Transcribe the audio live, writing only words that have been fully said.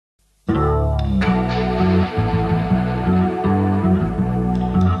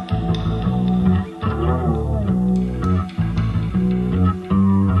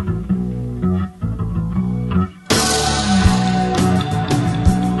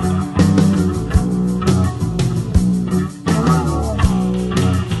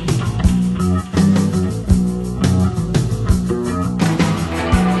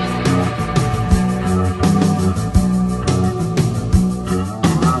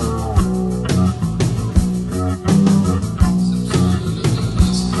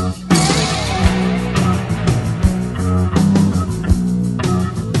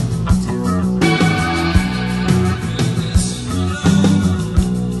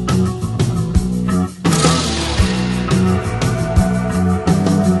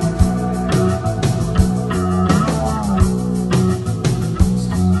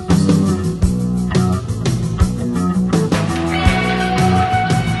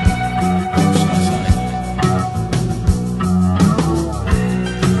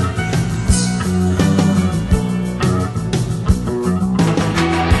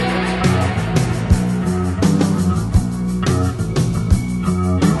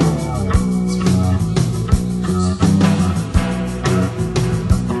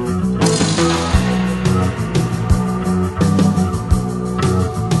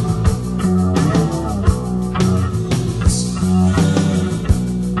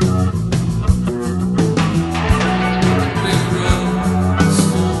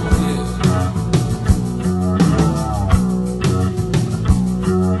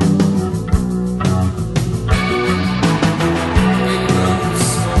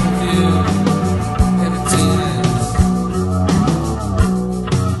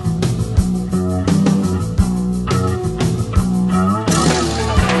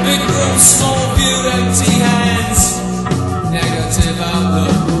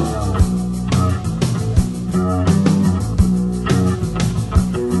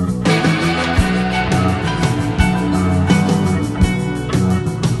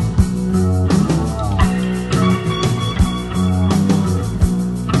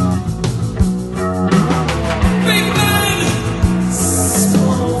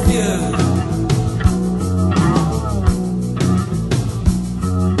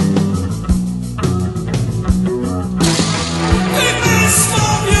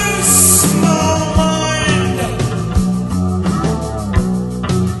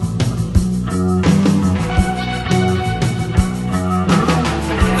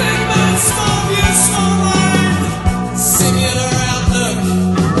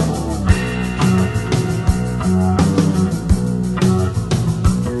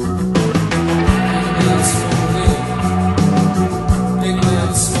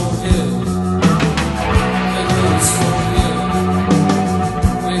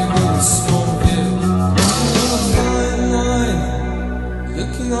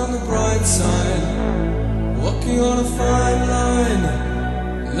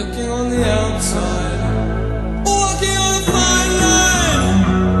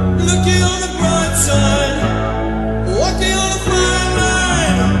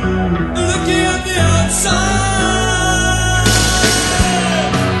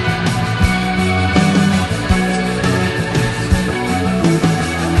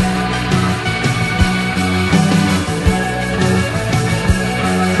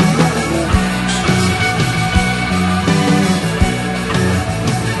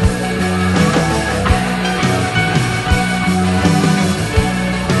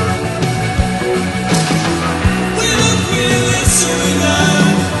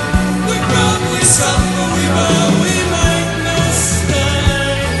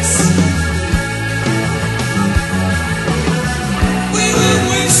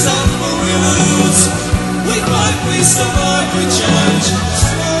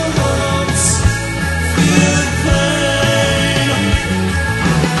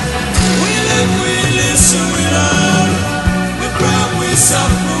we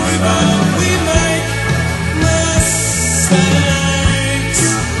suffer, we burn, we make mistakes.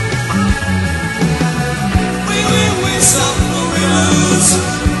 We win, we suffer, we lose.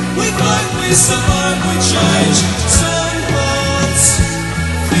 We fight, we survive, we change. Some hearts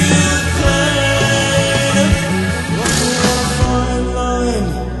feel pain. Walking on a fine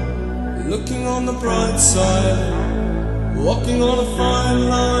line, looking on the bright side. Walking on a fine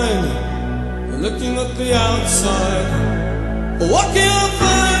line, looking at the outside. Walking on a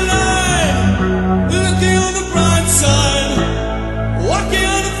fine line, looking on the bright side. Walking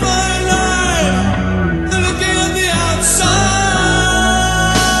on a fine line, looking at the outside.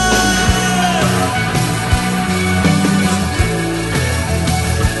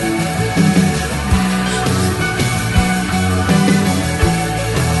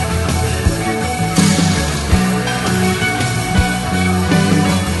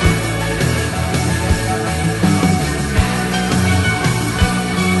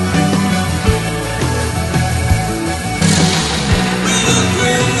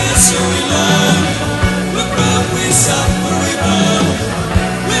 So we learn, we're proud, we suffer, we burn.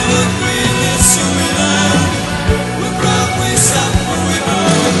 We look green, so we learn, we're proud, we suffer, we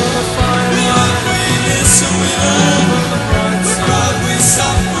burn. We look green, so we learn, we're proud, we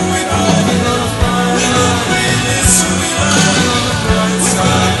suffer, we burn. We look green, so we learn, we're proud, we suffer, we burn. We look green, so we learn, we're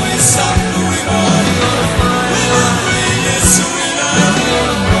proud, we suffer, we burn. We look green, so we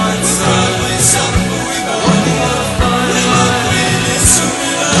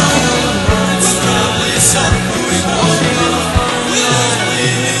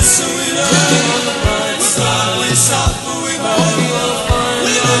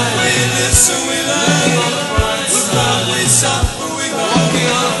so